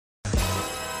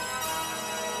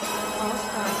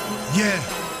Yeah,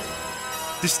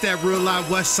 this that real life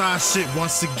West Side shit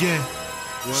once again.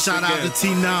 Shout out to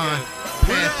T9,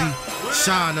 Pappy,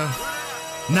 Shauna,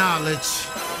 Knowledge.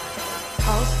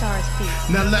 All Stars Peace.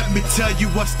 Now let me tell you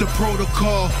what's the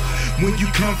protocol when you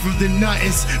come from the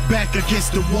nothings back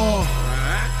against the wall.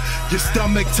 Your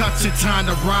stomach touching, time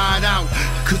to ride out,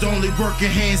 cause only working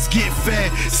hands get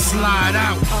fed, slide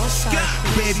out.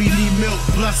 Baby need milk,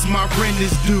 plus my rent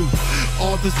is due.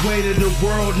 All this weight of the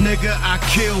world, nigga, I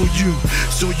kill you.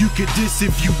 So you can diss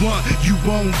if you want, you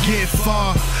won't get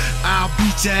far. I'll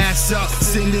beat your ass up,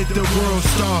 send it the world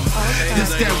star.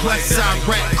 This that west side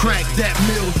rat crack, that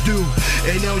mildew.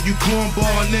 And on you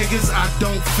cornball niggas, I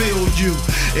don't feel you.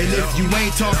 And if you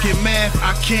ain't talking math,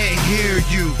 I can't hear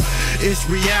you. It's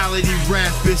reality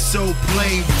rap, it's so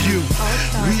plain view.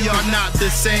 We are not the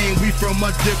same, we from a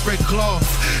different cloth.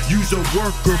 Use a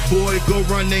worker, boy, go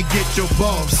run and get your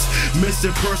boss.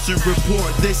 Missing person report,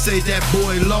 they say that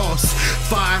boy lost.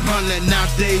 500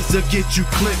 nowadays to get you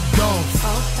clipped off.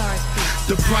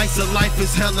 The price of life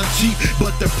is hella cheap,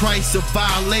 but the price of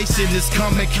violation is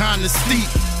coming kinda steep.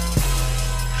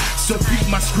 So beat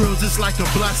my skrills, it's like a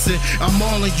blessing. I'm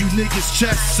all in you niggas'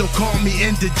 chests, so call me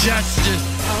indigestion.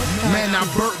 Man, I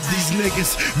birthed these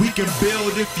niggas. We can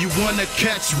build if you wanna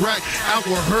catch right. I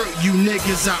will hurt you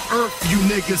niggas, I earth you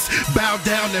niggas. Bow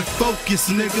down and focus,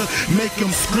 nigga. Make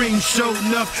them scream, show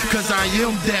enough, cause I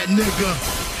am that nigga.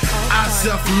 I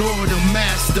self-lord a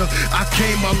master. I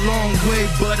came a long way,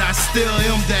 but I still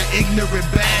am that ignorant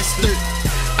bastard.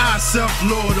 I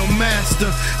self-lord a master.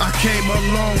 I came a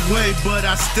long way, but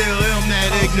I still am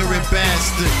that ignorant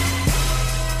bastard.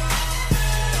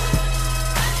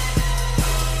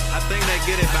 I think they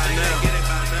get it by now.